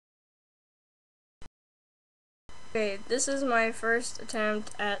Okay, this is my first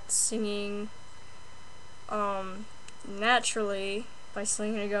attempt at singing Naturally by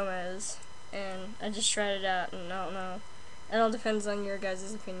Selena Gomez, and I just tried it out, and I don't know. It all depends on your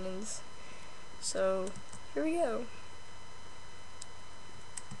guys' opinions. So, here we go.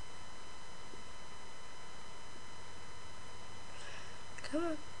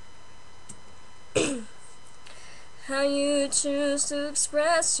 Come on. How you choose to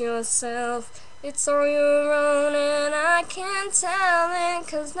express yourself, it's all your own, and I can't tell it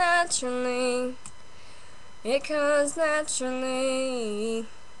comes naturally. It comes naturally.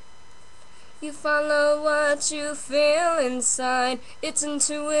 You follow what you feel inside. It's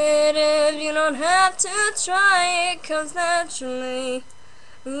intuitive, you don't have to try. It comes naturally.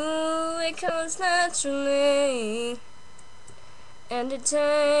 Ooh, it comes naturally. And it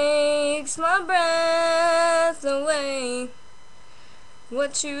takes my breath away.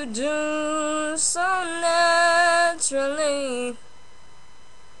 What you do so naturally.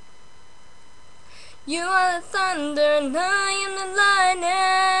 You are the thunder and I am the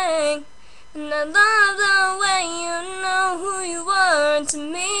lightning. And I love the way you know who you are, and to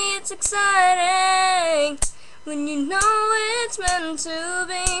me it's exciting. When you know it's meant to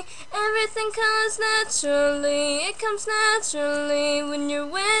be, everything comes naturally. It comes naturally when you're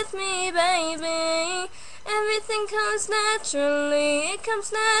with me, baby. Everything comes naturally. It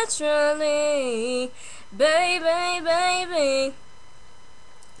comes naturally, baby, baby.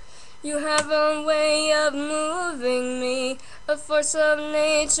 You have a way of moving me, a force of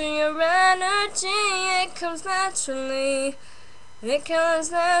nature, your energy. It comes naturally, it comes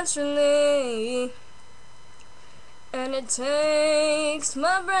naturally. And it takes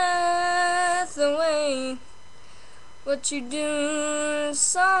my breath away. What you do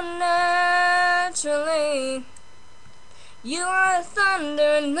so naturally. You are the thunder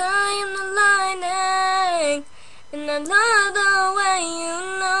and I am the lightning. And I love the way you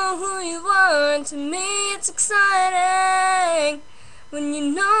know who you are, and to me it's exciting. When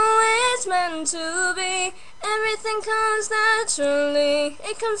you know it's meant to be, everything comes naturally.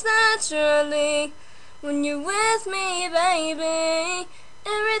 It comes naturally. When you're with me, baby,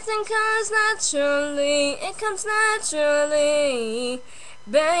 everything comes naturally. It comes naturally,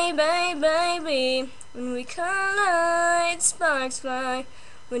 baby, baby. When we collide, sparks fly.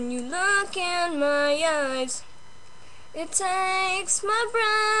 When you look in my eyes, it takes my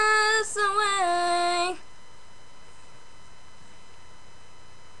breath away.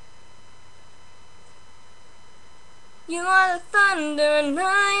 You are the thunder and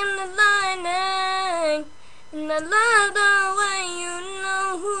I am the lightning. And I love the way you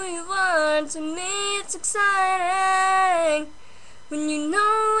know who you are, and to me it's exciting. When you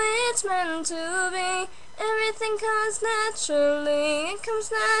know it's meant to be, everything comes naturally. It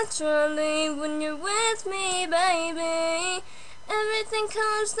comes naturally when you're with me, baby. Everything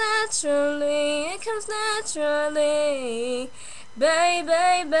comes naturally. It comes naturally,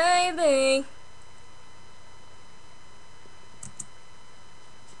 baby, baby.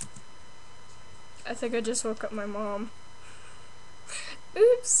 I think I just woke up my mom.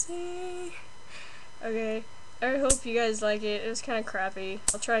 Oopsie. Okay, I hope you guys like it. It was kind of crappy.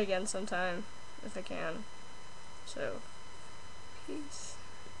 I'll try again sometime if I can. So, peace.